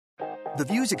The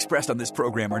views expressed on this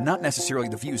program are not necessarily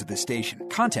the views of this station.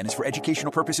 Content is for educational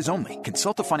purposes only.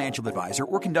 Consult a financial advisor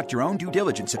or conduct your own due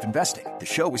diligence if investing. The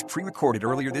show was pre-recorded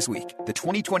earlier this week. The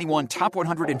 2021 Top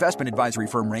 100 Investment Advisory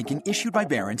Firm ranking issued by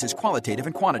Barron's is qualitative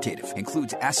and quantitative.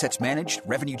 Includes assets managed,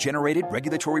 revenue generated,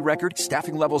 regulatory record,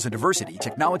 staffing levels and diversity,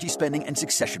 technology spending, and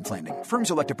succession planning.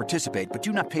 Firms elect to participate but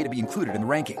do not pay to be included in the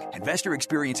ranking. Investor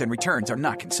experience and returns are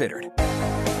not considered.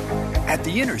 At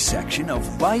the intersection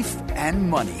of life and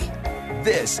money,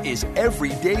 this is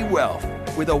Everyday Wealth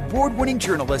with award-winning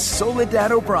journalist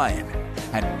Soledad O'Brien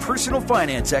and personal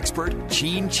finance expert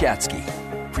Jean Chatzky.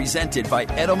 Presented by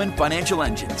Edelman Financial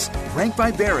Engines, ranked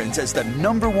by Barron's as the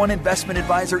 #1 investment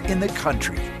advisor in the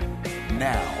country.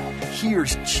 Now,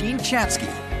 here's Jean Chatzky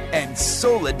and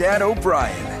Soledad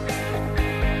O'Brien.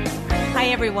 Hi,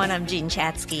 everyone. I'm Jean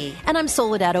Chatzky. And I'm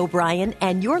Soledad O'Brien,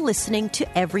 and you're listening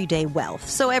to Everyday Wealth.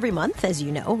 So every month, as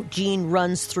you know, Jean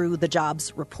runs through the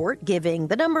jobs report, giving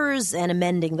the numbers and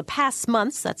amending the past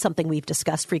months. That's something we've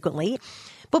discussed frequently.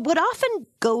 But what often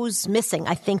goes missing,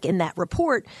 I think, in that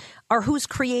report are who's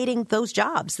creating those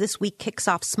jobs. This week kicks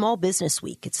off Small Business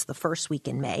Week. It's the first week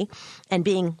in May. And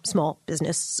being small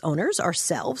business owners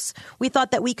ourselves, we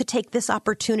thought that we could take this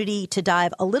opportunity to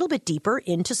dive a little bit deeper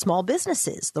into small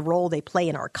businesses, the role they play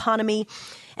in our economy,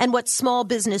 and what small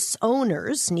business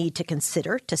owners need to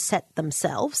consider to set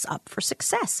themselves up for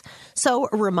success. So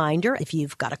a reminder, if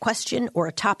you've got a question or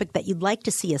a topic that you'd like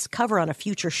to see us cover on a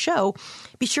future show,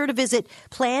 be sure to visit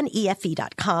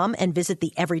planefe.com and visit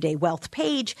the Everyday Wealth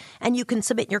page, and you can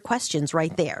submit your questions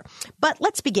right there. But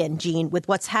let's begin, Jean, with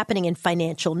what's happening in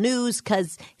financial news,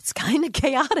 because it's kind of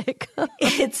chaotic.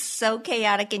 It's so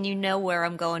chaotic, and you know where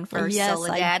I'm going first, yes,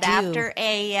 Soledad. I do. After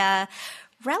a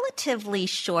relatively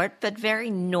short but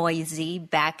very noisy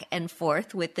back and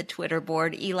forth with the Twitter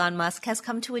board, Elon Musk has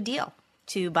come to a deal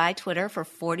to buy Twitter for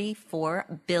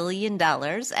 $44 billion.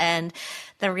 And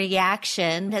the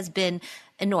reaction has been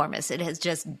enormous. It has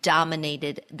just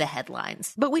dominated the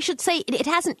headlines. But we should say it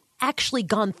hasn't actually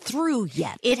gone through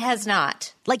yet. It has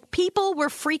not. Like, people were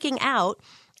freaking out,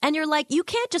 and you're like, you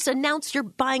can't just announce you're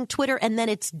buying Twitter and then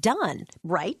it's done,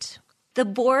 right? The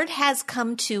board has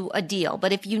come to a deal,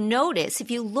 but if you notice,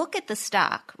 if you look at the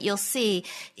stock, you'll see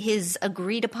his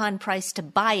agreed upon price to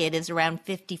buy it is around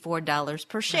 $54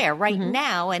 per share. Right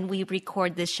now, and we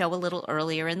record this show a little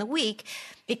earlier in the week,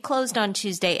 it closed on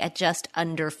Tuesday at just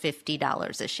under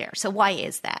 $50 a share. So why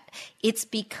is that? It's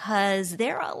because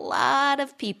there are a lot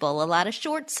of people, a lot of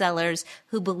short sellers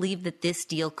who believe that this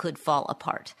deal could fall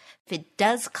apart. If it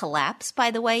does collapse,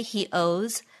 by the way, he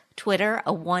owes Twitter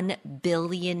a $1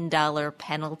 billion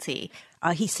penalty.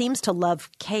 He seems to love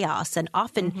chaos and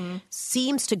often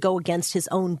seems to go against his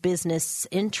own business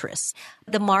interests.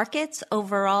 The markets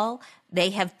overall, they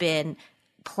have been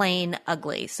plain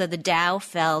ugly. So the Dow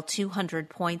fell 200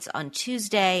 points on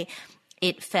Tuesday.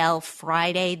 It fell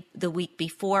Friday the week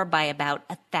before by about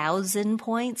 1,000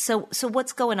 points. So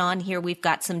what's going on here? We've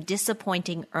got some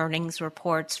disappointing earnings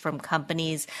reports from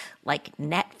companies like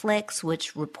Netflix,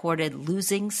 which reported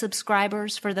losing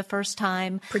subscribers for the first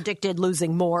time. Predicted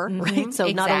losing more, right? So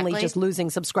not only just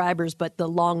losing subscribers, but the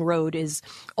long road is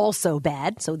also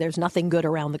bad. So there's nothing good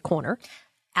around the corner.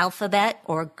 Alphabet,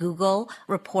 or Google,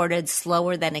 reported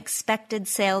slower than expected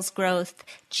sales growth.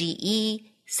 GE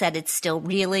said it's still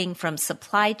reeling from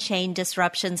supply chain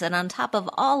disruptions. And on top of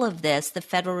all of this, the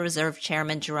Federal Reserve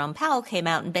Chairman Jerome Powell came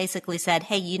out and basically said,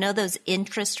 hey, you know those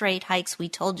interest rate hikes we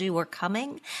told you were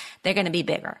coming? They're going to be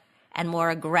bigger and more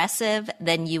aggressive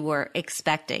than you were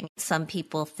expecting. Some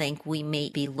people think we may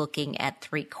be looking at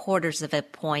 3/4 of a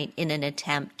point in an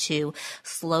attempt to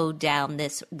slow down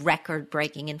this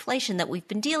record-breaking inflation that we've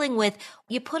been dealing with.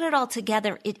 You put it all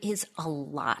together, it is a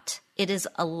lot. It is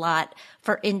a lot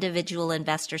for individual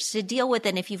investors to deal with.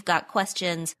 And if you've got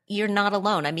questions, you're not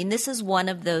alone. I mean, this is one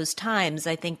of those times,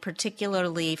 I think,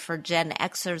 particularly for Gen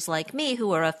Xers like me,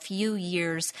 who are a few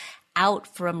years out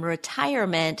from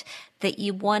retirement, that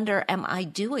you wonder, am I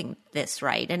doing this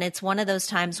right? And it's one of those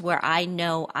times where I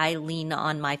know I lean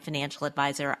on my financial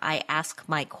advisor. I ask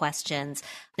my questions.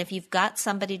 If you've got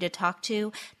somebody to talk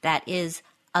to, that is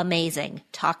amazing.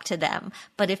 Talk to them.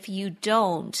 But if you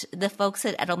don't, the folks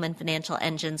at Edelman Financial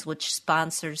Engines, which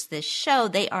sponsors this show,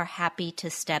 they are happy to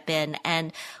step in.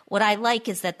 And what I like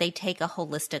is that they take a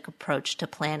holistic approach to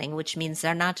planning, which means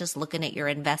they're not just looking at your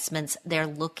investments, they're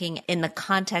looking in the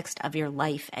context of your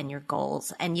life and your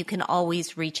goals. And you can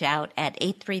always reach out at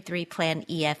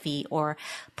 833-PLAN-EFE or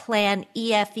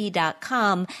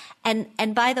planefe.com.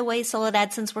 And by the way,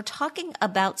 Soledad, since we're talking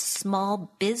about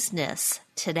small business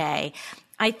today,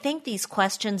 I think these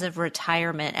questions of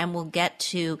retirement, and we'll get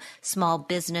to small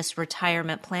business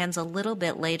retirement plans a little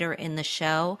bit later in the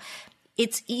show,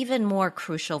 it's even more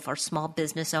crucial for small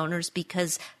business owners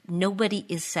because nobody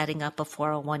is setting up a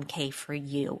 401k for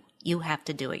you. You have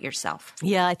to do it yourself.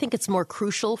 Yeah, I think it's more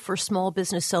crucial for small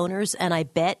business owners. And I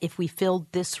bet if we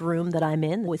filled this room that I'm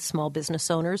in with small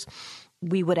business owners,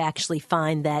 we would actually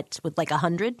find that with like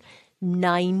 100,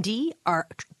 90 are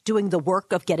doing the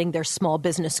work of getting their small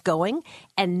business going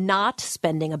and not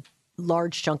spending a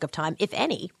large chunk of time, if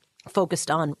any,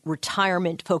 focused on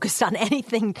retirement, focused on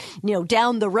anything,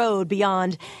 down the road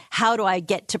beyond how do I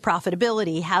get to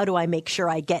profitability? How do I make sure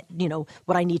I get,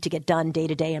 what I need to get done day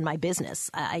to day in my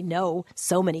business? I know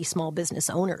so many small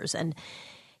business owners and,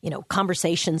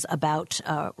 conversations about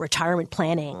retirement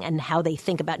planning and how they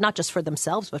think about not just for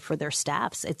themselves, but for their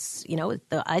staffs. It's,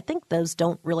 I think those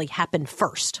don't really happen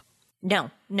first. No,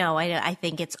 I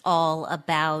think it's all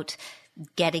about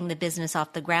getting the business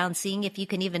off the ground, seeing if you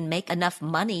can even make enough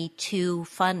money to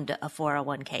fund a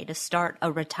 401k, to start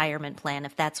a retirement plan,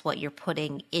 if that's what you're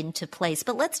putting into place.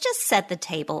 But let's just set the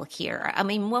table here. I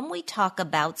mean, when we talk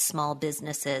about small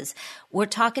businesses, we're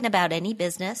talking about any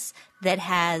business that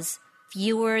has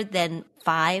fewer than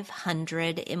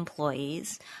 500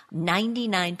 employees.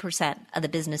 99% of the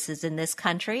businesses in this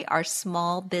country are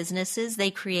small businesses. They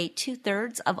create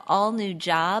 2/3 of all new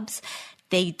jobs.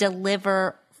 They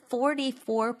deliver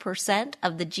 44%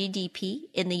 of the GDP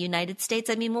in the United States.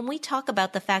 I mean, when we talk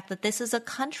about the fact that this is a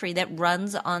country that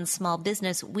runs on small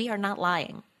business, we are not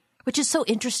lying. Which is so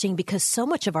interesting because so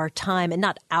much of our time, and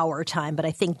not our time, but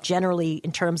I think generally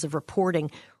in terms of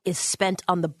reporting, is spent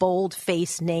on the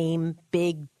bold-face name,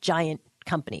 big, giant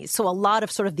companies. So a lot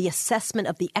of sort of the assessment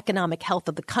of the economic health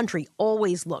of the country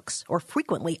always looks, or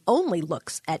frequently only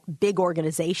looks, at big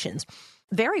organizations.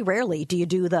 Very rarely do you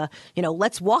do the,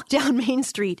 let's walk down Main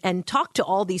Street and talk to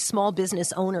all these small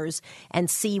business owners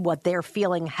and see what they're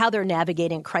feeling, how they're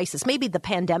navigating crisis. Maybe the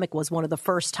pandemic was one of the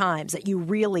first times that you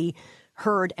really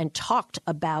heard and talked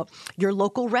about your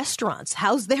local restaurants.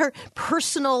 How's their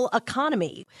personal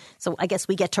economy? So I guess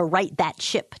we get to right that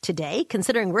ship today,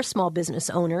 considering we're small business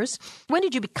owners. When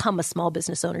did you become a small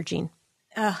business owner, Jean?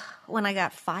 When I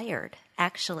got fired,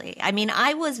 actually. I mean,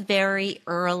 I was very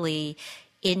early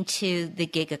into the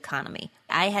gig economy.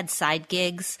 I had side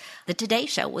gigs. The Today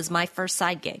Show was my first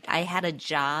side gig. I had a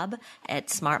job at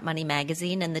Smart Money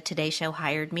Magazine, and the Today Show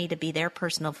hired me to be their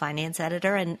personal finance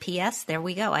editor. And P.S., there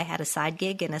we go. I had a side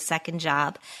gig and a second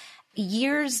job.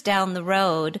 Years down the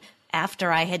road,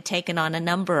 after I had taken on a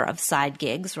number of side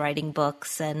gigs, writing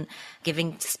books and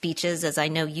giving speeches, as I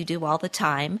know you do all the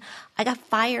time, I got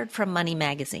fired from Money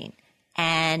Magazine.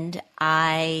 And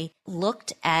I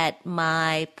looked at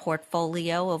my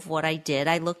portfolio of what I did.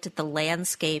 I looked at the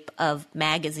landscape of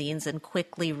magazines and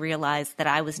quickly realized that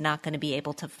I was not going to be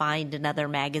able to find another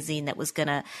magazine that was going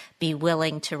to be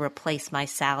willing to replace my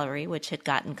salary, which had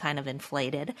gotten kind of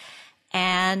inflated.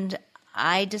 And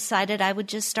I decided I would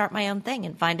just start my own thing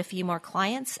and find a few more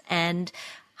clients, and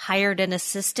hired an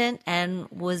assistant and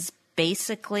was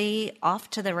basically off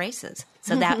to the races.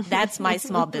 So that's my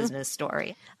small business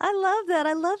story. I love that.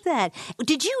 I love that.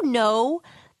 Did you know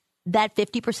that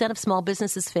 50% of small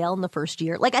businesses fail in the first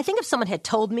year? Like, I think if someone had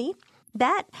told me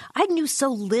that, I knew so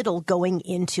little going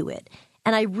into it.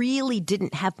 And I really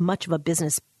didn't have much of a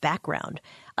business background.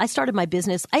 I started my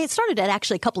business. I had started it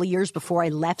actually a couple of years before I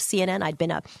left CNN. I'd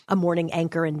been a morning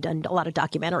anchor and done a lot of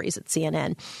documentaries at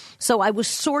CNN. So I was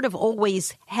sort of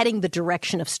always heading the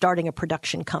direction of starting a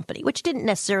production company, which didn't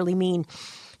necessarily mean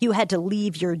you had to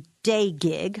leave your day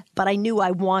gig, but I knew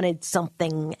I wanted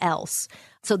something else.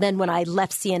 So then when I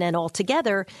left CNN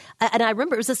altogether, and I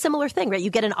remember it was a similar thing, right?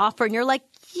 You get an offer and you're like,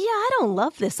 yeah, I don't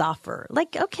love this offer.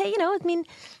 Like, okay,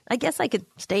 I guess I could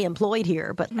stay employed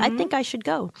here, but I think I should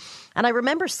go. And I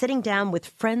remember sitting down with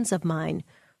friends of mine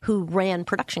who ran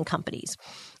production companies.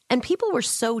 And people were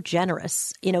so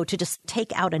generous, to just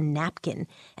take out a napkin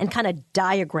and kind of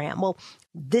diagram, well,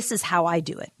 this is how I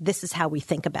do it. This is how we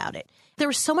think about it. There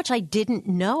was so much I didn't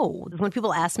know. When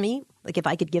people ask me, like, if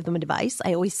I could give them advice,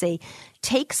 I always say,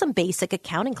 take some basic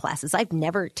accounting classes. I've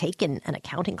never taken an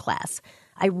accounting class.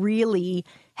 I really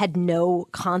had no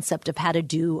concept of how to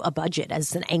do a budget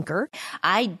as an anchor.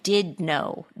 I did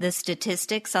know the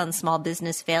statistics on small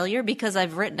business failure because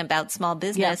I've written about small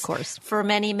business for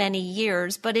many, many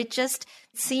years, but it just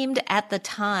seemed at the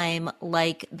time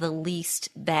like the least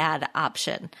bad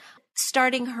option.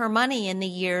 Starting Her Money in the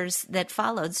years that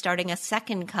followed, starting a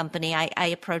second company, I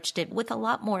approached it with a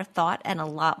lot more thought and a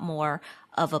lot more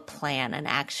of a plan, an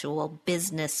actual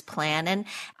business plan. And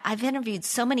I've interviewed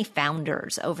so many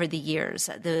founders over the years,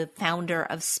 the founder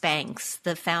of Spanx,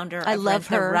 the founder of Rent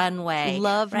the Runway.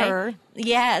 Love her.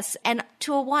 Yes. And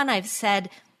to a one, I've said,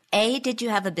 A, did you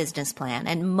have a business plan?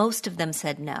 And most of them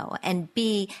said no. And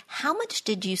B, how much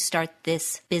did you start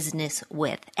this business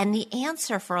with? And the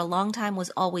answer for a long time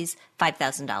was always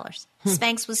 $5,000.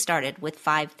 Spanx was started with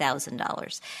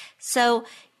 $5,000. So,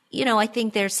 I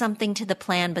think there's something to the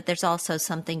plan, but there's also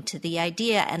something to the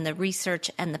idea and the research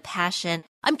and the passion.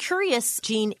 I'm curious,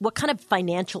 Jean, what kind of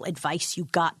financial advice you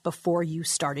got before you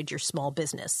started your small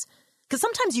business? Because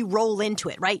sometimes you roll into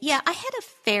it, right? Yeah, I had a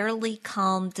fairly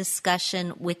calm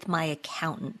discussion with my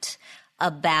accountant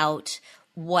about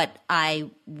what I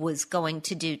was going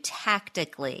to do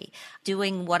tactically.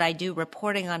 Doing what I do,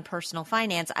 reporting on personal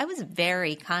finance, I was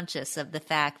very conscious of the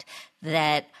fact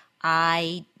that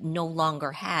I no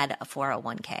longer had a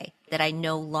 401k, that I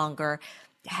no longer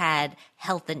had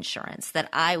health insurance, that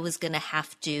I was going to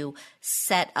have to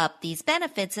set up these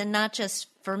benefits, and not just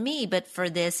for me, but for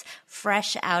this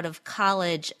fresh out of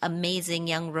college, amazing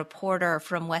young reporter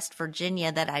from West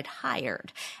Virginia that I'd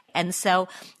hired. And so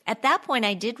at that point,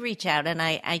 I did reach out and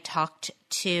I talked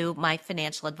to my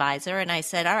financial advisor and I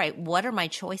said, all right, what are my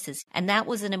choices? And that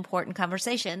was an important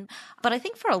conversation. But I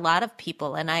think for a lot of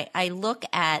people, and I look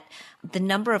at the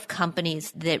number of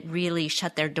companies that really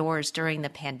shut their doors during the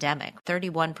pandemic,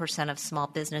 31% of small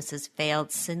businesses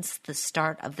failed since the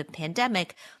start of the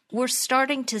pandemic. We're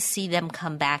starting to see them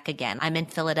come back again. I'm in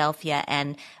Philadelphia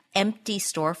and empty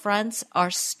storefronts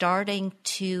are starting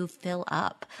to fill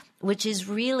up, which is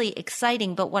really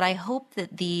exciting. But what I hope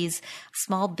that these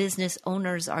small business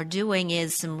owners are doing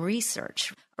is some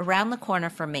research. Around the corner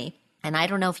from me, and I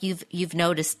don't know if you've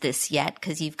noticed this yet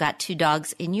because you've got 2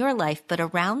 dogs in your life, but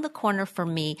around the corner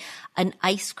from me, an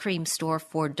ice cream store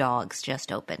for dogs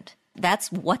just opened.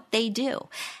 That's what they do.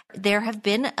 There have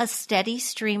been a steady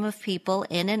stream of people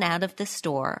in and out of the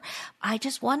store. I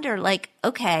just wonder,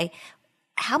 okay,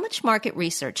 how much market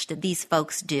research did these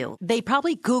folks do? They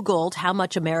probably Googled how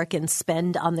much Americans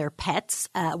spend on their pets,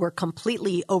 were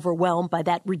completely overwhelmed by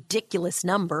that ridiculous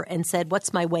number and said,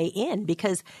 what's my way in?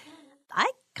 Because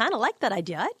I kind of like that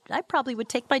idea. I probably would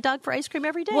take my dog for ice cream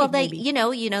every day. Well, maybe.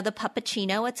 the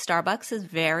puppuccino at Starbucks is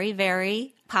very,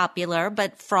 very popular,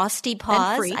 but Frosty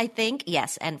Paws, I think,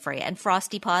 yes, and free. And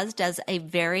Frosty Paws does a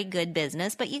very good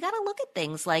business, but you got to look at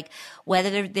things like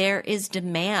whether there is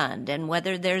demand and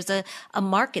whether there's a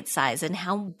market size and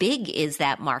how big is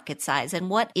that market size and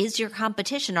what is your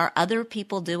competition? Are other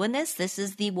people doing this? This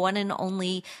is the one and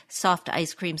only soft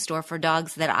ice cream store for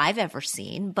dogs that I've ever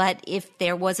seen. But if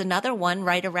there was another one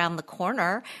right around the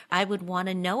corner, I would want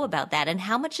to know about that. And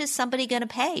how much is somebody going to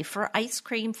pay for ice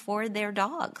cream for their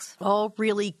dogs? All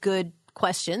really good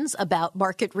questions about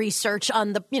market research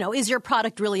on is your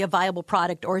product really a viable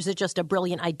product or is it just a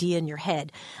brilliant idea in your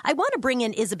head? I want to bring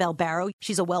in Isabel Barrow.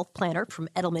 She's a wealth planner from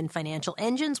Edelman Financial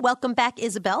Engines. Welcome back,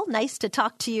 Isabel. Nice to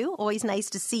talk to you. Always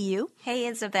nice to see you. Hey,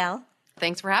 Isabel.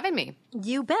 Thanks for having me.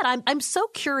 You bet. I'm so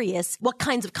curious what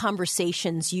kinds of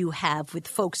conversations you have with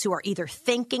folks who are either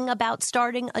thinking about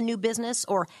starting a new business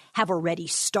or have already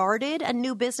started a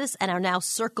new business and are now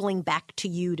circling back to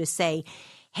you to say,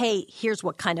 hey, here's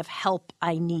what kind of help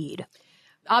I need.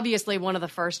 Obviously, one of the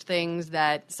first things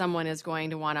that someone is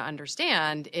going to want to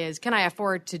understand is, can I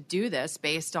afford to do this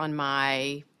based on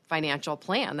my financial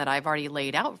plan that I've already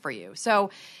laid out for you? So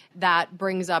that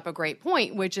brings up a great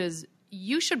point, which is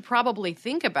you should probably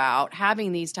think about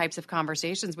having these types of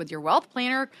conversations with your wealth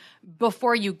planner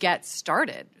before you get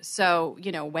started. So,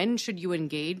 when should you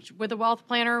engage with a wealth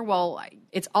planner? Well,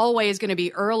 it's always going to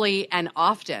be early and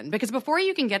often, because before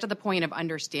you can get to the point of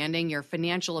understanding your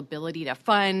financial ability to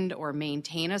fund or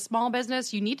maintain a small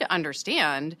business, you need to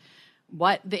understand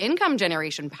what the income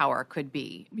generation power could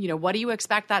be. What do you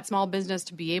expect that small business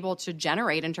to be able to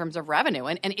generate in terms of revenue?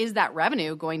 And is that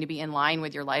revenue going to be in line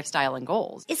with your lifestyle and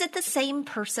goals? Is it the same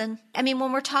person? I mean,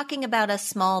 when we're talking about a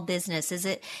small business, is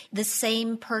it the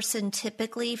same person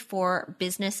typically for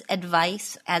business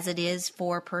advice as it is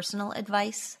for personal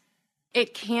advice?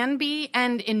 It can be,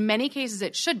 and in many cases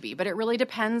it should be, but it really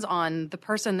depends on the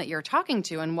person that you're talking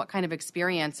to and what kind of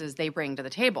experiences they bring to the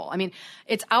table. I mean,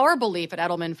 it's our belief at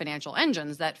Edelman Financial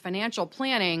Engines that financial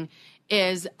planning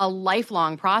is a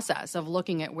lifelong process of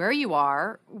looking at where you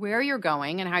are, where you're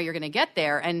going, and how you're going to get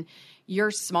there. And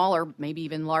your small or maybe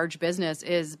even large business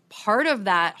is part of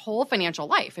that whole financial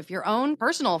life. If your own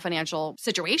personal financial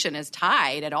situation is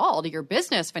tied at all to your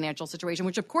business financial situation,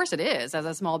 which of course it is as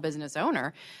a small business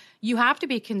owner, you have to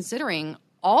be considering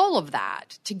all of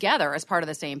that together as part of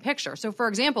the same picture. So for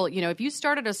example, if you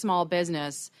started a small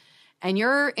business and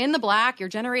you're in the black, you're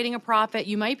generating a profit,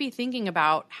 you might be thinking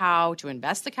about how to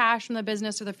invest the cash from the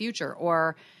business for the future,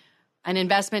 or an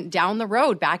investment down the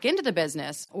road back into the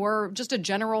business, or just a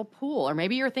general pool. Or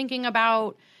maybe you're thinking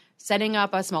about setting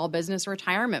up a small business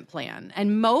retirement plan.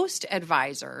 And most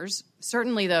advisors,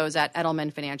 certainly those at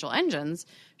Edelman Financial Engines,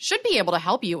 should be able to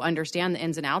help you understand the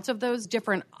ins and outs of those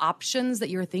different options that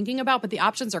you're thinking about, but the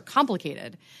options are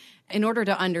complicated. In order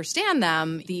to understand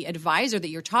them, the advisor that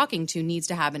you're talking to needs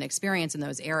to have an experience in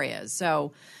those areas.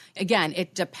 So again,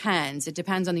 it depends. It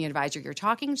depends on the advisor you're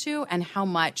talking to and how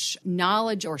much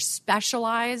knowledge or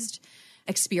specialized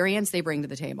experience they bring to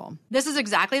the table. This is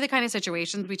exactly the kind of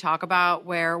situations we talk about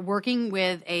where working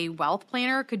with a wealth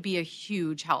planner could be a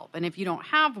huge help. And if you don't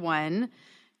have one,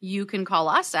 you can call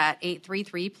us at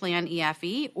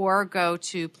 833-PLAN-EFE or go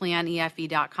to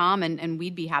planefe.com and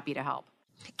we'd be happy to help.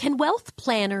 Can wealth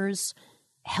planners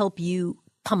help you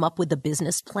come up with a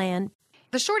business plan?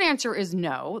 The short answer is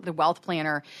no. The wealth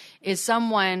planner is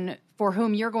someone for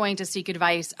whom you're going to seek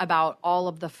advice about all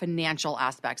of the financial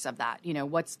aspects of that. You know,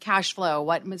 what's cash flow?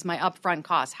 What is my upfront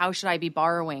cost? How should I be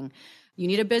borrowing? You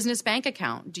need a business bank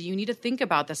account. Do you need to think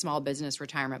about the small business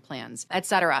retirement plans, et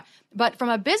cetera? But from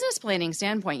a business planning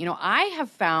standpoint, you know, I have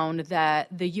found that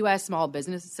the U.S. Small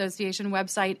Business Association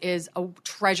website is a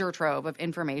treasure trove of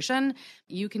information.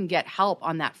 You can get help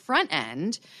on that front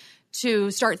end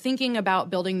to start thinking about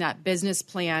building that business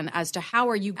plan as to how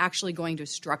are you actually going to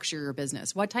structure your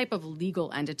business? What type of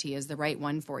legal entity is the right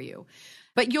one for you?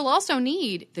 But you'll also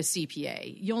need the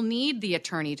CPA. You'll need the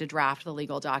attorney to draft the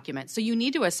legal document. So you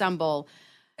need to assemble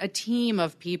a team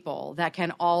of people that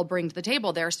can all bring to the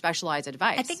table their specialized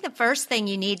advice. I think the first thing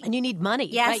you need... And you need money.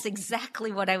 Yes, right?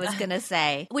 Exactly what I was going to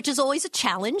say. Which is always a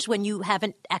challenge when you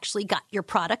haven't actually got your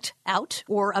product out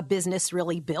or a business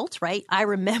really built, right? I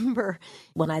remember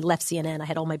when I left CNN, I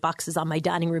had all my boxes on my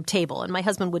dining room table, and my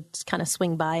husband would kind of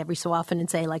swing by every so often and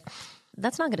say, like,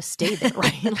 that's not going to stay there,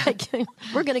 right? Like,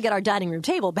 we're going to get our dining room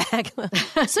table back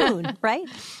soon, right?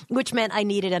 Which meant I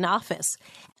needed an office.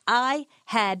 I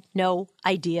had no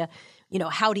idea, you know,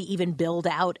 how to even build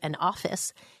out an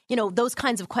office. You know, those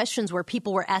kinds of questions where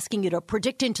people were asking you to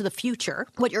predict into the future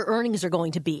what your earnings are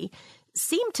going to be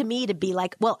seemed to me to be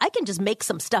like, well, I can just make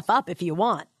some stuff up if you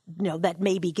want. You know, that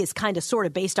maybe is kind of sort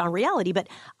of based on reality. But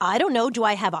I don't know, do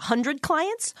I have 100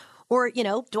 clients? Or, you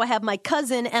know, do I have my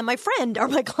cousin and my friend are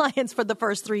my clients for the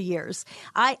first 3 years?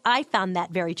 I found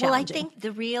that very challenging. Well, I think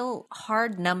the real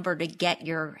hard number to get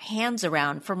your hands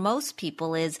around for most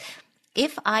people is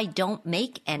if I don't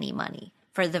make any money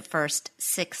for the first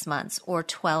 6 months or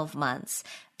 12 months,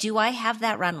 do I have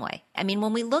that runway? I mean,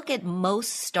 when we look at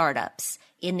most startups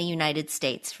in the United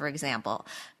States, for example,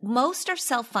 most are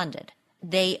self-funded.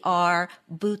 They are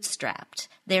bootstrapped.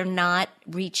 They're not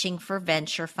reaching for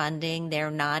venture funding.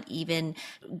 They're not even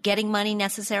getting money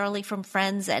necessarily from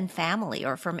friends and family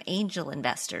or from angel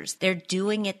investors. They're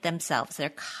doing it themselves. They're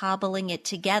cobbling it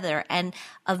together. And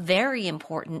a very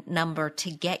important number to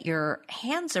get your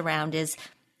hands around is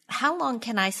how long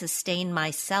can I sustain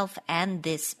myself and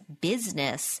this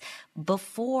business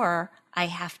before I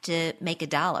have to make a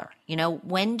dollar? You know,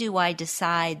 when do I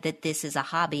decide that this is a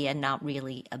hobby and not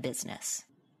really a business?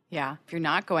 Yeah. If you're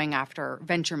not going after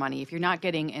venture money, if you're not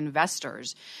getting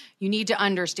investors, you need to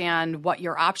understand what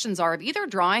your options are of either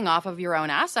drawing off of your own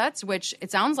assets, which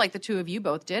it sounds like the two of you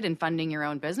both did in funding your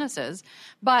own businesses.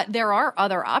 But there are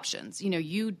other options. You know,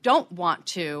 you don't want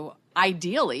to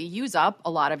ideally use up a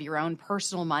lot of your own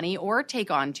personal money or take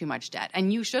on too much debt.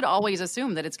 And you should always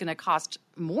assume that it's going to cost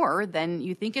more than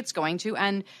you think it's going to.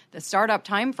 And the startup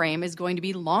time frame is going to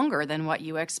be longer than what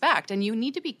you expect. And you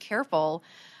need to be careful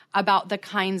about the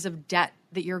kinds of debt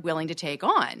that you're willing to take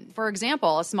on. For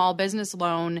example, a small business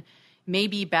loan may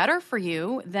be better for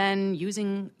you than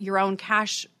using your own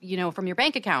cash, you know, from your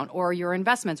bank account or your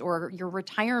investments or your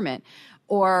retirement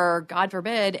or, God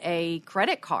forbid, a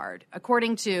credit card.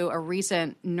 According to a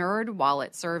recent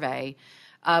NerdWallet survey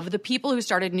of the people who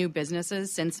started new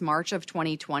businesses since March of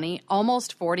 2020,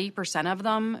 almost 40% of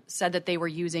them said that they were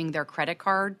using their credit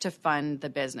card to fund the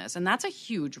business. And that's a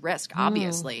huge risk,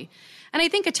 obviously. And I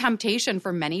think a temptation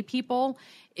for many people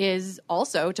is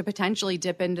also to potentially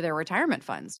dip into their retirement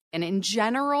funds. And in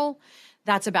general,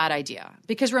 that's a bad idea.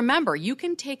 Because remember, you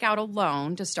can take out a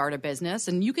loan to start a business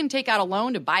and you can take out a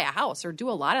loan to buy a house or do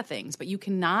a lot of things, but you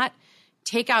cannot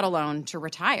take out a loan to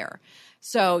retire.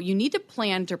 So you need to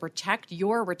plan to protect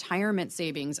your retirement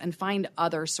savings and find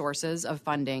other sources of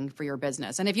funding for your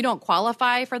business. And if you don't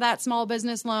qualify for that small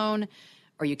business loan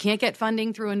or you can't get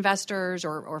funding through investors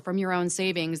or from your own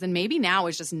savings, then maybe now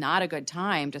is just not a good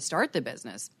time to start the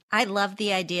business. I love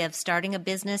the idea of starting a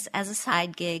business as a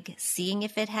side gig, seeing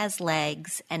if it has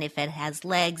legs, and if it has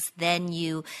legs, then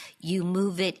you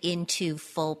move it into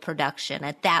full production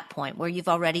at that point where you've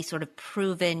already sort of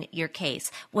proven your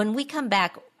case. When we come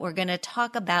back, we're going to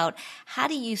talk about how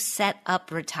do you set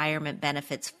up retirement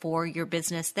benefits for your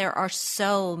business. There are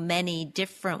so many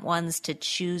different ones to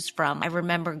choose from. I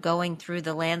remember going through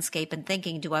the landscape and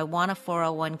thinking, do I want a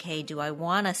 401k? Do I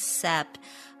want a SEP?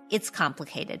 It's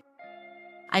complicated.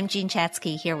 I'm Jean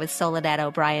Chatzky here with Soledad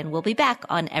O'Brien. We'll be back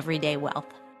on Everyday Wealth.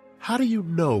 How do you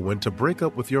know when to break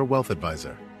up with your wealth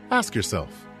advisor? Ask yourself,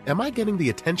 am I getting the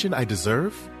attention I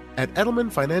deserve? At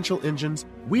Edelman Financial Engines,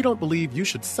 we don't believe you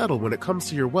should settle when it comes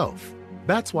to your wealth.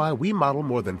 That's why we model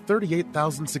more than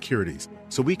 38,000 securities,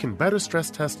 so we can better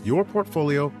stress test your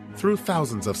portfolio through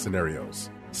thousands of scenarios.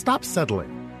 Stop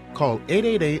settling. Call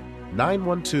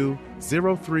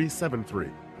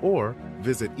 888-912-0373 or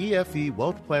visit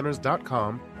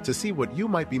efewealthplanners.com to see what you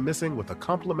might be missing with a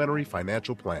complimentary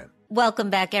financial plan.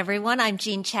 Welcome back, everyone. I'm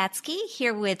Jean Chatzky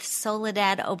here with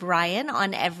Soledad O'Brien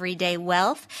on Everyday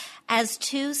Wealth. As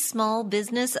two small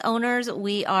business owners,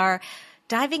 we are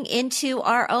diving into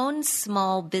our own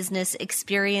small business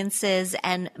experiences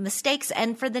and mistakes.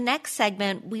 And for the next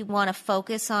segment, we want to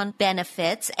focus on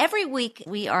benefits. Every week,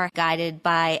 we are guided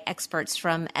by experts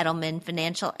from Edelman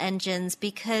Financial Engines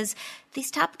because these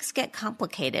topics get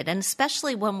complicated, and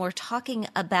especially when we're talking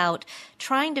about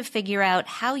trying to figure out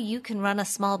how you can run a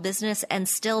small business and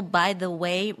still, by the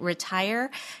way,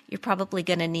 retire, you're probably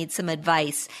going to need some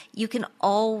advice. You can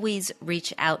always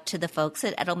reach out to the folks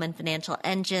at Edelman Financial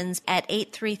Engines at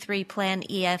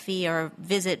 833-PLAN-EFE or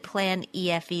visit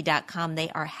planefe.com. They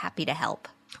are happy to help.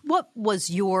 What was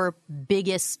your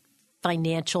biggest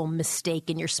financial mistake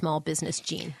in your small business,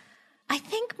 Jean? I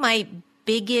think my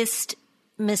biggest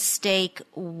mistake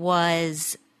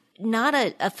was not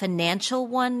a financial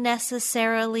one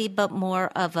necessarily, but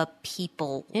more of a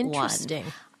people one. Interesting.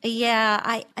 Yeah,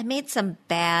 I made some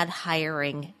bad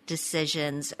hiring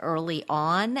decisions early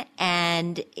on,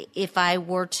 and if I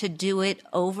were to do it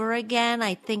over again,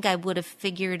 I think I would have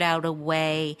figured out a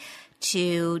way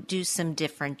to do some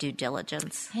different due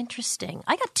diligence. Interesting.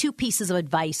 I got two pieces of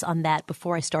advice on that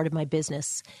before I started my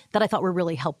business that I thought were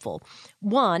really helpful.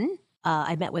 One,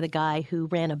 I met with a guy who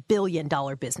ran $1 billion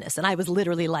business, and I was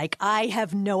literally like, I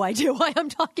have no idea why I'm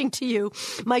talking to you.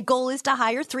 My goal is to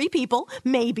hire 3 people,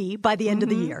 maybe, by the end of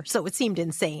the year. So it seemed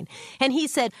insane. And he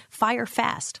said, fire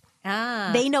fast.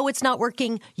 They know it's not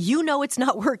working. You know it's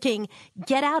not working.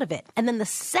 Get out of it. And then the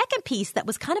second piece that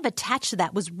was kind of attached to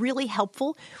that was really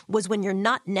helpful was when you're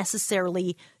not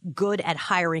necessarily good at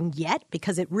hiring yet,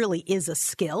 because it really is a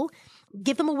skill,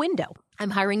 give them a window. I'm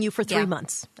hiring you for 3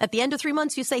 months. At the end of 3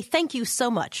 months, you say, thank you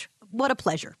so much. What a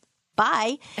pleasure.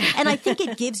 Bye. And I think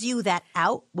it gives you that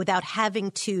out without having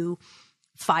to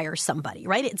fire somebody,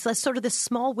 right? It's a sort of this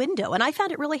small window. And I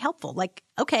found it really helpful. Like,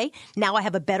 okay, now I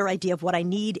have a better idea of what I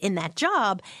need in that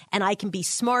job, and I can be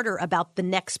smarter about the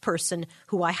next person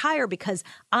who I hire because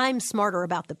I'm smarter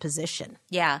about the position.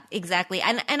 Yeah, exactly.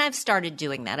 And I've started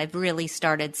doing that. I've really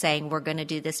started saying, we're going to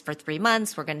do this for 3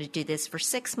 months. We're going to do this for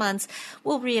 6 months.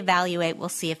 We'll reevaluate. We'll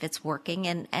see if it's working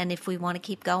and if we want to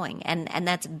keep going. And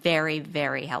that's very,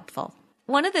 very helpful.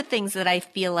 One of the things that I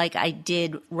feel like I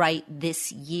did right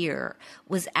this year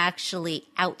was actually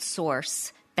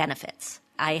outsource benefits.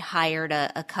 I hired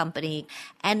a company,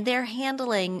 and they're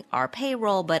handling our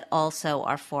payroll, but also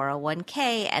our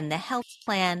 401k and the health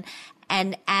plan.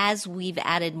 And as we've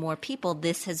added more people,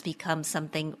 this has become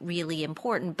something really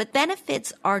important. But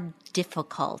benefits are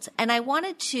difficult. And I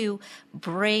wanted to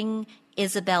bring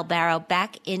Isabel Barrow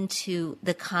back into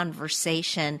the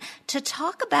conversation to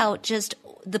talk about just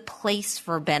the place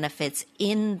for benefits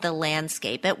in the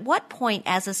landscape. At what point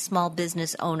as a small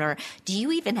business owner do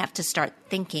you even have to start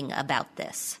thinking about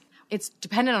this? It's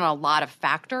dependent on a lot of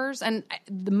factors, and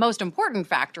the most important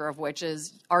factor of which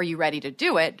is, are you ready to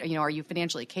do it? You know, are you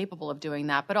financially capable of doing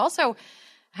that? But also,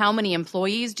 how many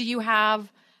employees do you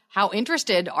have? How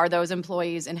interested are those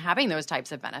employees in having those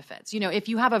types of benefits? You know, if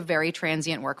you have a very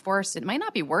transient workforce, it might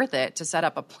not be worth it to set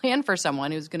up a plan for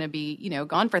someone who's going to be, you know,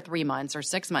 gone for 3 months or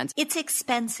 6 months. It's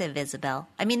expensive, Isabel.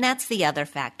 I mean, that's the other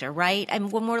factor, right?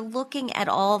 And when we're looking at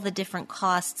all the different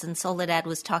costs, and Soledad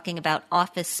was talking about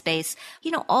office space,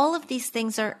 you know, all of these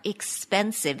things are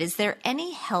expensive. Is there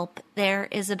any help there,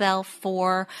 Isabel,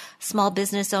 for small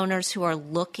business owners who are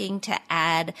looking to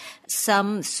add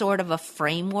some sort of a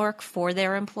framework for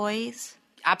their employees?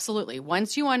 Absolutely.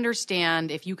 Once you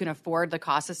understand if you can afford the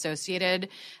costs associated,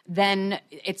 then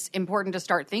it's important to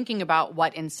start thinking about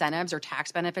what incentives or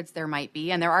tax benefits there might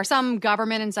be. And there are some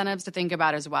government incentives to think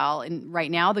about as well. And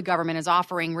right now, the government is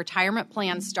offering retirement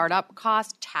plan startup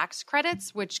cost tax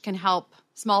credits, which can help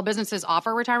small businesses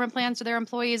offer retirement plans to their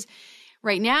employees.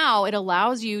 Right now, it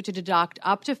allows you to deduct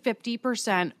up to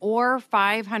 50% or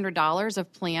 $500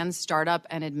 of plan startup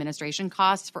and administration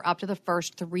costs for up to the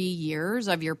first 3 years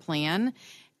of your plan.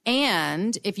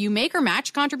 And if you make or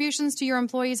match contributions to your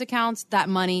employees' accounts, that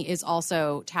money is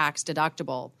also tax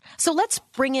deductible. So let's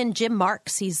bring in Jim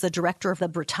Marks. He's the director of the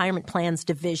Retirement Plans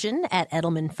Division at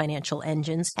Edelman Financial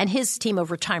Engines. And his team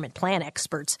of retirement plan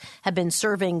experts have been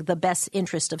serving the best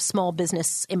interest of small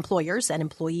business employers and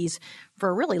employees for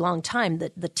a really long time.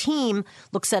 The team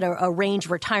looks at a range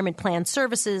of retirement plan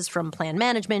services from plan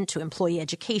management to employee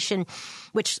education,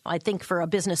 which I think for a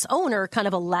business owner kind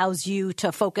of allows you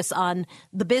to focus on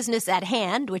the business at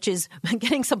hand, which is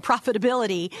getting some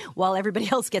profitability while everybody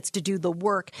else gets to do the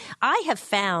work. I have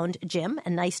found, Jim,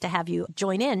 and nice to have you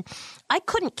join in, I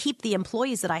couldn't keep the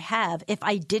employees that I have if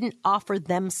I didn't offer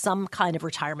them some kind of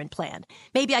retirement plan.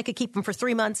 Maybe I could keep them for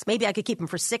 3 months. Maybe I could keep them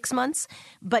for 6 months.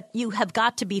 But you have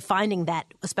got to be finding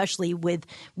that, especially with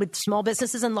small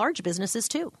businesses and large businesses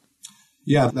too.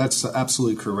 Yeah, that's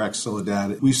absolutely correct,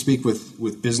 Soledad. We speak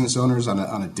with business owners on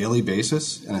a daily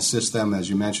basis and assist them, as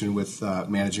you mentioned, with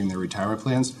managing their retirement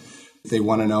plans. They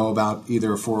want to know about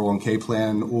either a 401k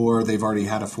plan or they've already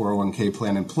had a 401k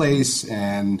plan in place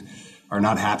and are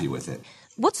not happy with it.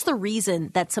 What's the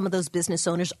reason that some of those business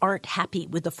owners aren't happy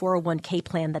with the 401k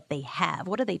plan that they have?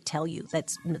 What do they tell you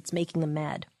that's making them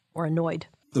mad or annoyed?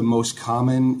 The most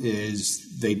common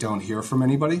is they don't hear from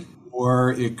anybody.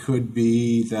 Or it could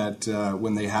be that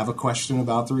when they have a question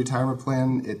about the retirement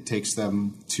plan, it takes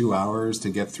them 2 hours to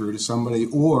get through to somebody.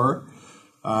 Or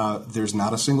there's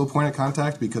not a single point of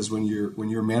contact, because when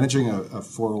you're managing a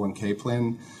 401k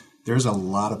plan, there's a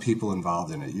lot of people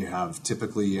involved in it. You have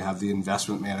the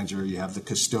investment manager, you have the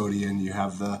custodian, you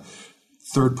have the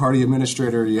third-party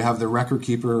administrator, you have the record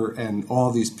keeper, and all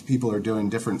these people are doing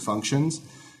different functions.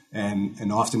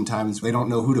 And oftentimes they don't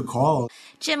know who to call.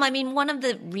 Jim, I mean, one of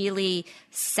the really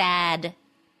sad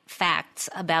facts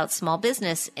about small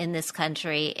business in this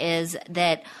country is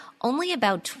that only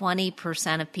about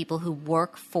 20% of people who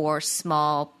work for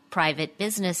small private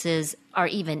businesses are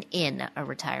even in a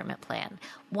retirement plan.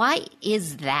 Why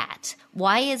is that?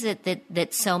 Why is it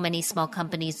that so many small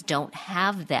companies don't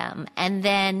have them? And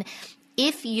then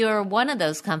if you're one of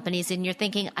those companies and you're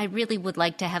thinking, I really would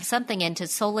like to have something, and to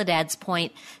Soledad's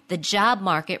point, the job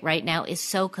market right now is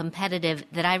so competitive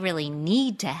that I really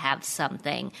need to have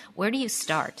something, where do you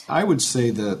start? I would say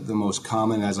the most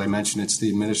common, as I mentioned, it's the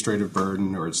administrative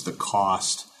burden or it's the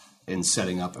cost in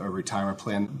setting up a retirement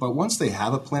plan. But once they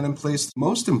have a plan in place,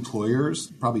 most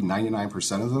employers, probably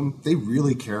 99% of them, they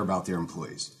really care about their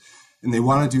employees. And they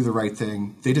want to do the right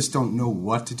thing. They just don't know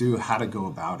what to do, how to go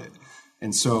about it.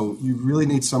 And so you really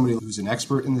need somebody who's an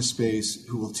expert in this space,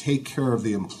 who will take care of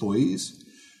the employees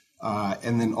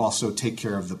and then also take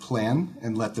care of the plan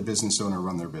and let the business owner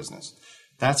run their business.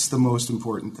 That's the most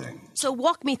important thing. So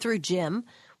walk me through, Jim.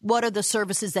 What are the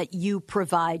services that you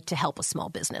provide to help a small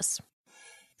business?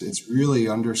 It's really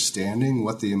understanding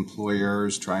what the employer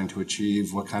is trying to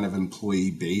achieve, what kind of employee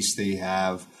base they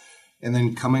have, and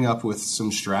then coming up with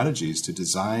some strategies to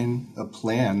design a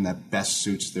plan that best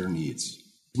suits their needs.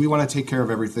 We want to take care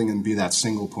of everything and be that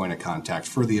single point of contact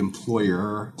for the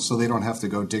employer, so they don't have to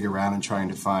go dig around and trying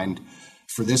to find,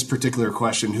 for this particular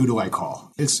question, who do I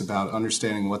call? It's about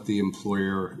understanding what the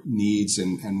employer needs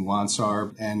and wants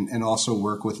are, and also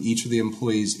work with each of the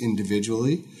employees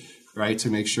individually, right, to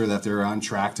make sure that they're on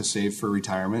track to save for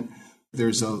retirement.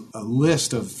 There's a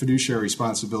list of fiduciary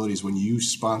responsibilities when you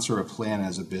sponsor a plan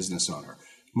as a business owner.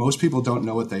 Most people don't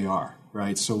know what they are,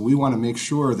 right? So we want to make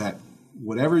sure that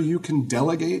whatever you can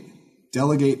delegate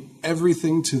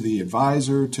everything to the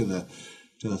advisor, to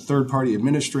the third-party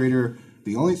administrator.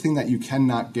 The only thing that you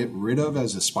cannot get rid of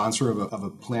as a sponsor of a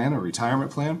plan, a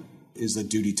retirement plan, is the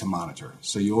duty to monitor.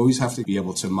 So you always have to be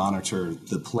able to monitor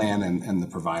the plan and the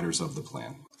providers of the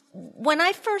plan. When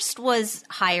I first was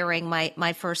hiring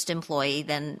my first employee,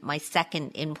 then my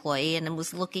second employee, and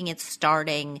was looking at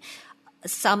starting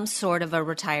some sort of a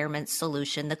retirement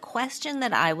solution, the question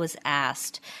that I was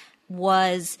asked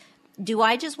was, do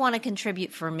I just want to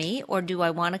contribute for me, or do I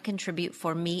want to contribute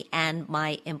for me and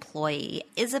my employee?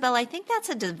 Isabel, I think that's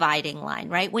a dividing line,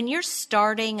 right? When you're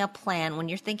starting a plan, when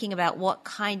you're thinking about what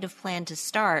kind of plan to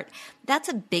start, that's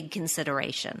a big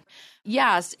consideration.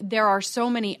 Yes, there are so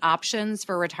many options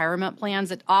for retirement plans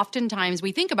that oftentimes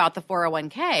we think about the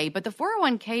 401k, but the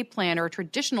 401k plan or a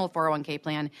traditional 401k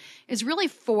plan is really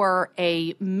for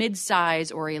a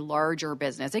mid-size or a larger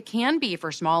business. It can be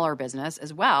for smaller business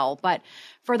as well, but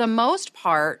for the most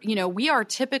part, we are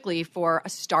typically for a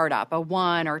startup, a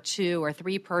 1 or 2 or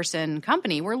 3 person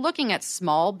company. We're looking at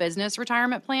small business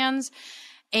retirement plans.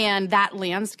 And that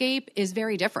landscape is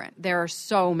very different. There are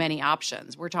so many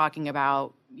options. We're talking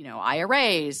about,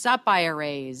 IRAs, SEP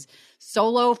IRAs,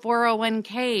 solo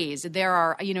 401ks. There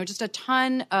are, just a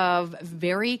ton of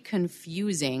very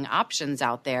confusing options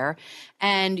out there.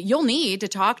 And you'll need to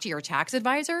talk to your tax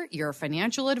advisor, your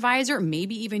financial advisor,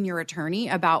 maybe even your attorney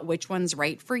about which one's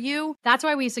right for you. That's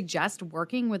why we suggest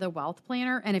working with a wealth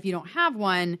planner. And if you don't have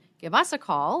one, give us a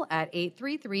call at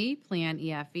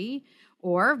 833-PLAN-EFE.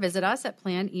 or visit us at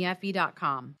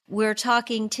planefe.com. We're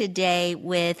talking today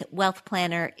with wealth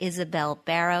planner Isabel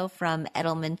Barrow from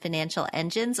Edelman Financial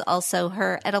Engines, also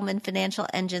her Edelman Financial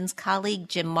Engines colleague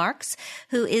Jim Marks,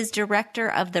 who is director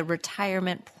of the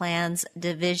Retirement Plans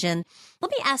Division.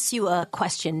 Let me ask you a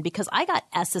question, because I got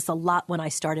asked this a lot when I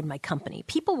started my company.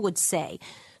 People would say,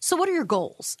 so what are your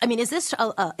goals? I mean, is this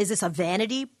a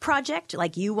vanity project?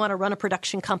 Like you want to run a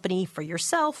production company for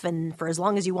yourself and for as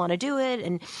long as you want to do it,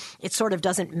 and it sort of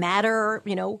doesn't matter,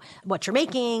 what you're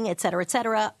making, et cetera, et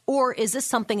cetera? Or is this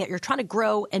something that you're trying to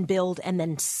grow and build and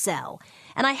then sell?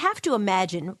 And I have to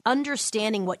imagine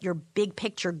understanding what your big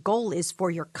picture goal is for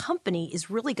your company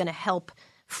is really going to help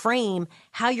frame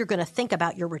how you're going to think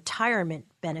about your retirement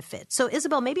benefits. So,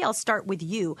 Isabel, maybe I'll start with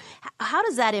you. How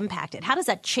does that impact it? How does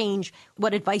that change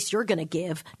what advice you're going to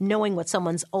give, knowing what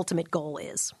someone's ultimate goal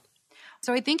is?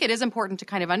 So I think it is important to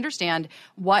kind of understand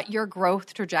what your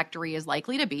growth trajectory is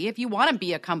likely to be if you want to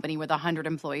be a company with 100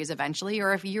 employees eventually,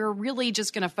 or if you're really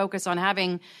just going to focus on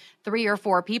having 3 or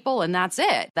 4 people and that's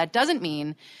it. That doesn't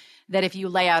mean that if you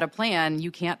lay out a plan, you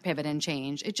can't pivot and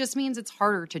change. It just means it's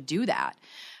harder to do that.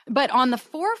 But on the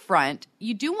forefront,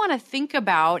 you do want to think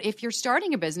about if you're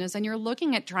starting a business and you're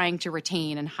looking at trying to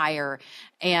retain and hire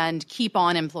and keep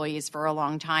on employees for a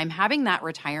long time, having that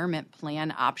retirement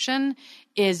plan option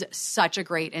is such a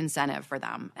great incentive for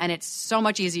them. And it's so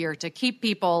much easier to keep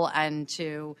people and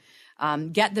to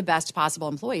get the best possible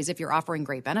employees if you're offering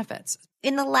great benefits.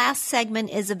 In the last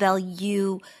segment, Isabel,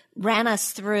 you ran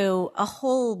us through a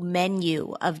whole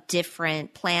menu of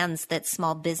different plans that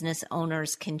small business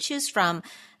owners can choose from.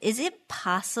 Is it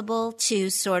possible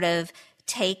to sort of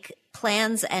take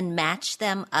plans and match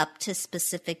them up to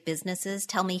specific businesses?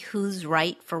 Tell me who's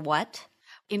right for what?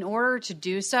 In order to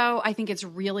do so, I think it's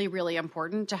really, really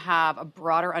important to have a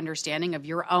broader understanding of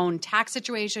your own tax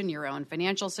situation, your own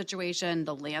financial situation,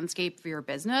 the landscape for your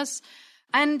business,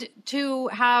 and to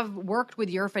have worked with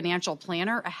your financial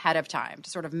planner ahead of time to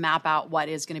sort of map out what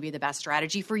is going to be the best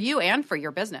strategy for you and for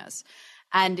your business.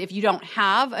 And if you don't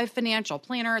have a financial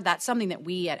planner, that's something that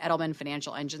we at Edelman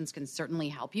Financial Engines can certainly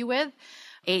help you with.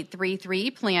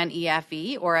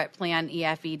 833-PLAN-EFE or at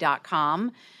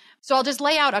planefe.com. So I'll just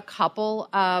lay out a couple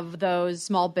of those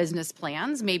small business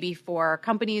plans, maybe for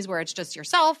companies where it's just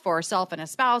yourself or self and a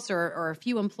spouse or a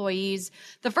few employees.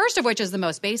 The first of which is the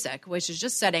most basic, which is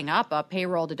just setting up a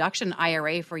payroll deduction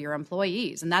IRA for your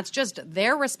employees. And that's just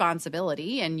their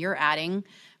responsibility, and you're adding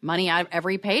money out of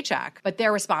every paycheck, but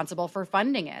they're responsible for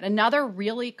funding it. Another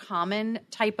really common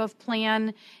type of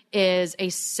plan is a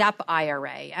SEP IRA.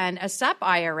 And a SEP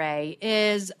IRA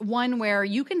is one where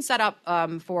you can set up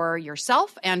for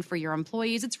yourself and for your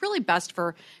employees. It's really best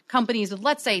for companies with,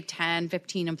 let's say, 10,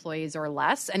 15 employees or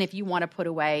less. And if you want to put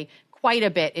away quite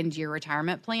a bit into your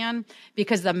retirement plan,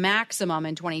 because the maximum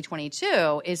in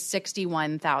 2022 is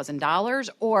 $61,000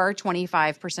 or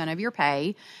 25% of your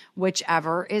pay,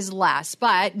 whichever is less.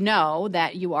 But know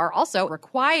that you are also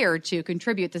required to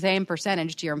contribute the same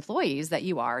percentage to your employees that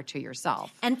you are to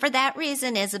yourself. And for that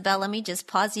reason, Isabel, let me just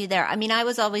pause you there. I mean, I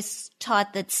was always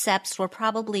taught that SEPs were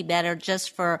probably better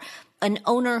just for an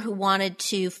owner who wanted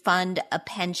to fund a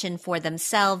pension for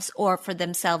themselves or for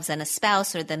themselves and a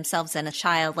spouse or themselves and a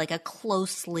child, like a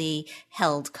closely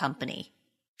held company.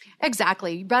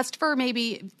 Exactly. Best for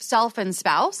maybe self and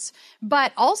spouse,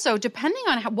 but also depending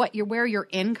on where your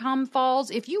income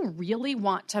falls, if you really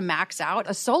want to max out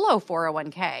a solo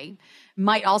 401k,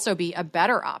 might also be a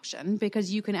better option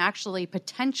because you can actually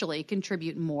potentially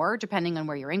contribute more depending on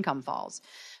where your income falls.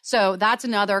 So that's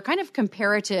another kind of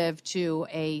comparative to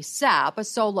a SEP, a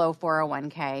solo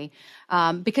 401k,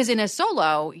 because in a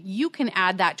solo, you can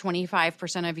add that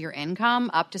 25% of your income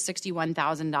up to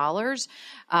 $61,000.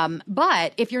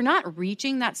 But if you're not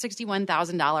reaching that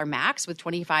 $61,000 max with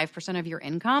 25% of your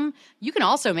income, you can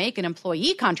also make an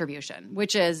employee contribution,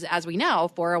 which is, as we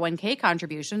know, 401k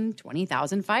contribution,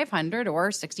 $20,500 or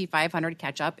 $6,500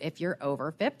 catch up if you're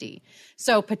over 50.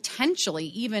 So potentially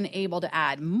even able to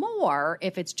add more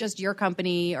if it's just your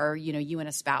company or, you and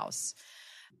a spouse.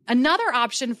 Another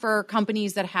option for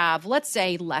companies that have, let's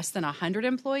say, less than 100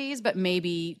 employees, but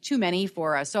maybe too many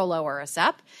for a solo or a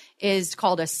SEP, is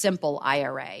called a simple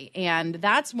IRA. And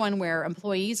that's one where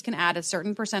employees can add a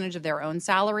certain percentage of their own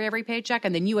salary every paycheck,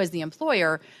 and then you as the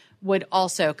employer would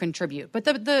also contribute. But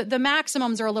the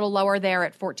maximums are a little lower there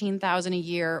at $14,000 a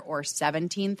year or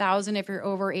 $17,000 if you're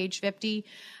over age 50.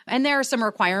 And there are some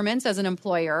requirements as an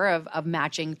employer of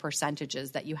matching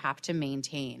percentages that you have to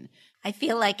maintain. I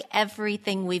feel like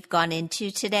everything we've gone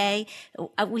into today,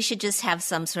 we should just have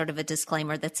some sort of a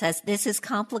disclaimer that says this is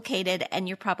complicated and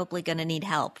you're probably going to need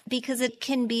help, because it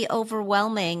can be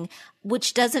overwhelming,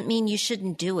 which doesn't mean you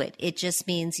shouldn't do it. It just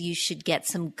means you should get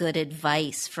some good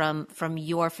advice from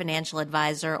your financial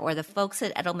advisor or the folks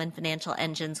at Edelman Financial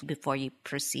Engines before you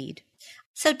proceed.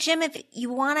 So, Jim, if you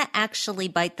want to actually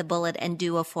bite the bullet and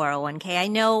do a 401k, I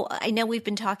know we've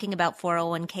been talking about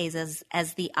 401ks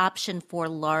as the option for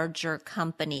larger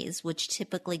companies, which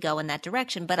typically go in that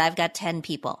direction. But I've got 10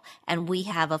 people and we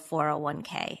have a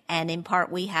 401k. And in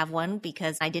part, we have one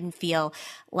because I didn't feel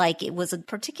like it was a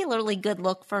particularly good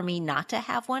look for me not to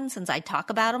have one since I talk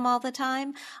about them all the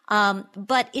time.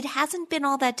 But it hasn't been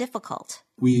all that difficult.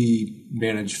 We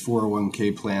manage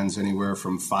 401k plans anywhere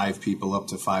from 5 people up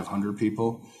to 500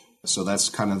 people. So that's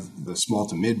kind of the small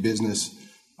to mid business.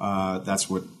 That's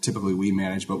what typically we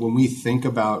manage. But when we think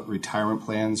about retirement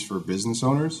plans for business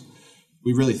owners,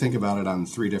 we really think about it on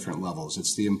 3 different levels.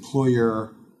 It's the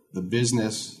employer, the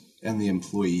business, and the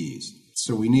employees.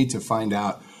 So we need to find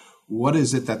out, what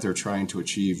is it that they're trying to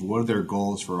achieve? What are their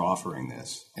goals for offering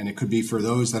this? And it could be for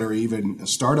those that are even a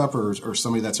startup or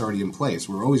somebody that's already in place.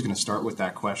 We're always going to start with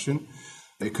that question.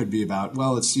 It could be about,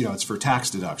 well, it's for tax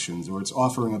deductions, or it's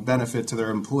offering a benefit to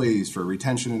their employees for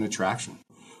retention and attraction,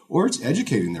 or it's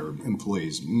educating their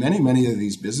employees. Many of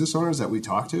these business owners that we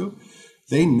talk to,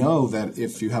 they know that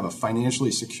if you have a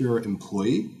financially secure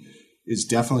employee, it's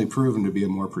definitely proven to be a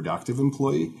more productive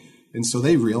employee. And so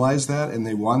they realize that, and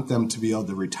they want them to be able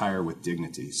to retire with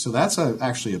dignity. So that's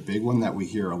actually a big one that we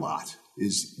hear a lot,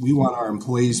 is we want our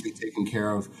employees to be taken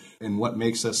care of. And what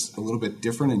makes us a little bit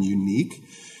different and unique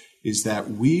is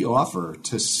that we offer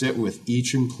to sit with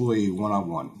each employee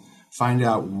one-on-one, find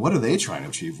out what are they trying to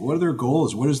achieve, what are their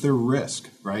goals, what is their risk,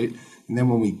 right? And then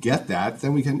when we get that,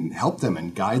 then we can help them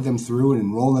and guide them through and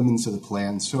enroll them into the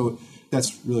plan. So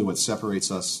that's really what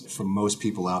separates us from most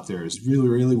people out there, is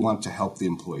really want to help the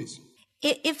employees.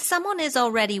 If someone is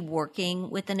already working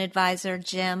with an advisor,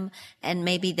 Jim, and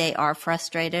maybe they are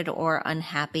frustrated or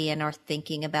unhappy and are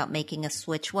thinking about making a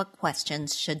switch, what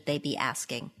questions should they be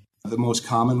asking? The most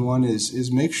common one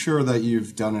is make sure that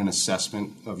you've done an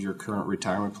assessment of your current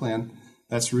retirement plan.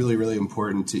 That's really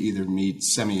important to either meet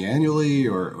semi-annually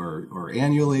or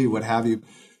annually, what have you.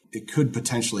 It could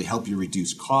potentially help you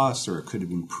reduce costs, or it could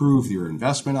improve your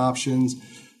investment options.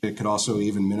 It could also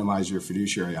even minimize your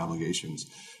fiduciary obligations.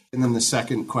 And then the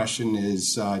second question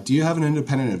is, do you have an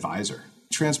independent advisor?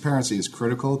 Transparency is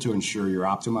critical to ensure you're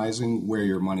optimizing where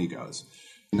your money goes.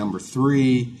 Number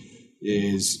 3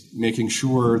 is making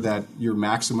sure that you're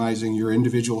maximizing your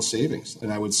individual savings.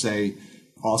 And I would say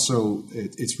also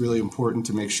it's really important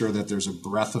to make sure that there's a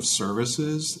breadth of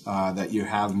services that you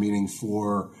have, meaning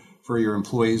for your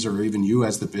employees or even you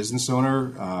as the business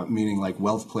owner, meaning like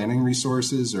wealth planning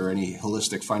resources or any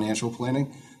holistic financial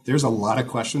planning. There's a lot of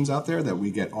questions out there that we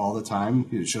get all the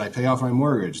time. Should I pay off my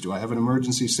mortgage? Do I have an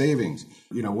emergency savings?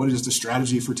 What is the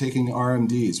strategy for taking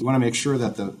RMDs? We want to make sure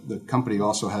that the company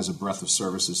also has a breadth of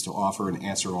services to offer and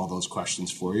answer all those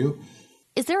questions for you.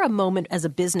 Is there a moment as a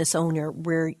business owner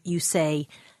where you say,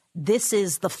 this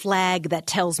is the flag that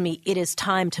tells me it is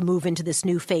time to move into this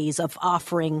new phase of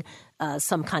offering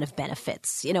some kind of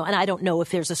benefits, and I don't know if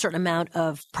there's a certain amount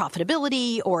of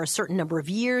profitability or a certain number of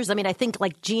years. I mean, I think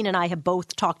like Jean and I have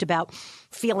both talked about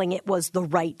feeling it was the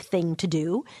right thing to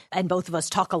do. And both of us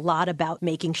talk a lot about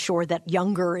making sure that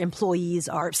younger employees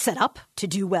are set up to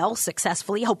do well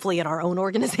successfully, hopefully in our own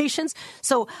organizations.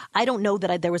 So I don't know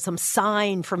that there was some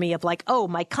sign for me of like, oh,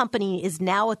 my company is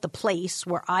now at the place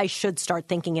where I should start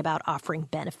thinking about offering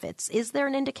benefits. Is there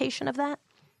an indication of that?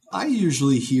 I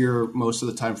usually hear most of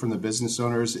the time from the business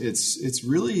owners, it's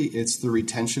the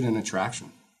retention and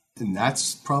attraction. And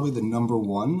that's probably the number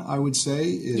one, I would say.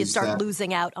 Is you start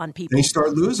losing out on people. They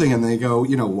start losing and they go,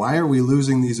 why are we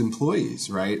losing these employees,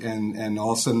 right? And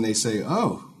all of a sudden they say,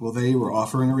 oh, well, they were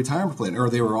offering a retirement plan or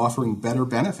they were offering better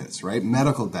benefits, right?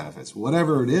 Medical benefits,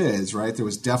 whatever it is, right? There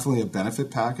was definitely a benefit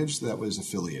package that was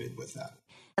affiliated with that.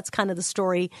 That's kind of the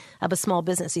story of a small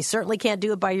business. You certainly can't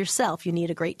do it by yourself. You need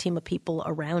a great team of people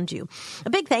around you. A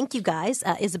big thank you, guys,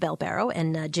 Isabel Barrow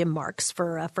and Jim Marks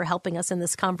for helping us in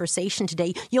this conversation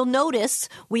today. You'll notice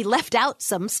we left out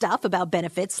some stuff about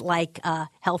benefits like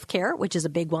healthcare, which is a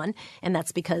big one, and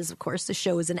that's because, of course, the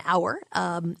show is an hour.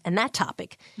 And that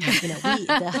topic, you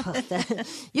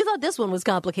thought this one was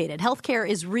complicated. Healthcare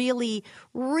is really,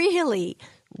 really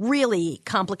really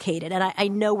complicated. And I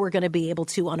know we're going to be able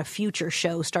to, on a future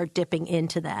show, start dipping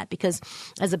into that because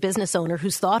as a business owner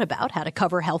who's thought about how to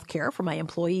cover healthcare for my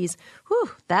employees,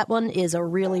 that one is a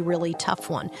really, really tough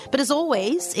one. But as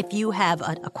always, if you have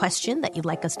a question that you'd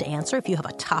like us to answer, if you have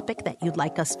a topic that you'd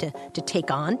like us to take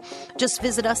on, just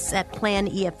visit us at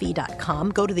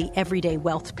planefe.com. Go to the Everyday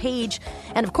Wealth page.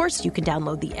 And of course, you can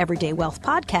download the Everyday Wealth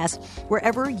podcast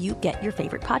wherever you get your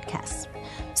favorite podcasts.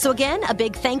 So again, a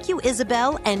big thank you,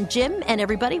 Isabel and Jim and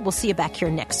everybody. We'll see you back here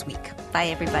next week. Bye,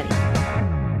 everybody.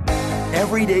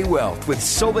 Everyday Wealth with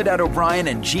Soledad O'Brien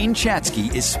and Jean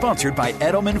Chatzky is sponsored by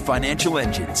Edelman Financial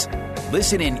Engines.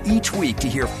 Listen in each week to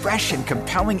hear fresh and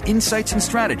compelling insights and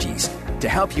strategies to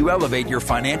help you elevate your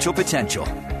financial potential.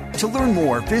 To learn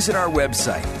more, visit our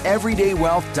website,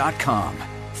 everydaywealth.com.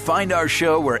 Find our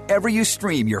show wherever you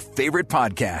stream your favorite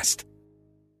podcast.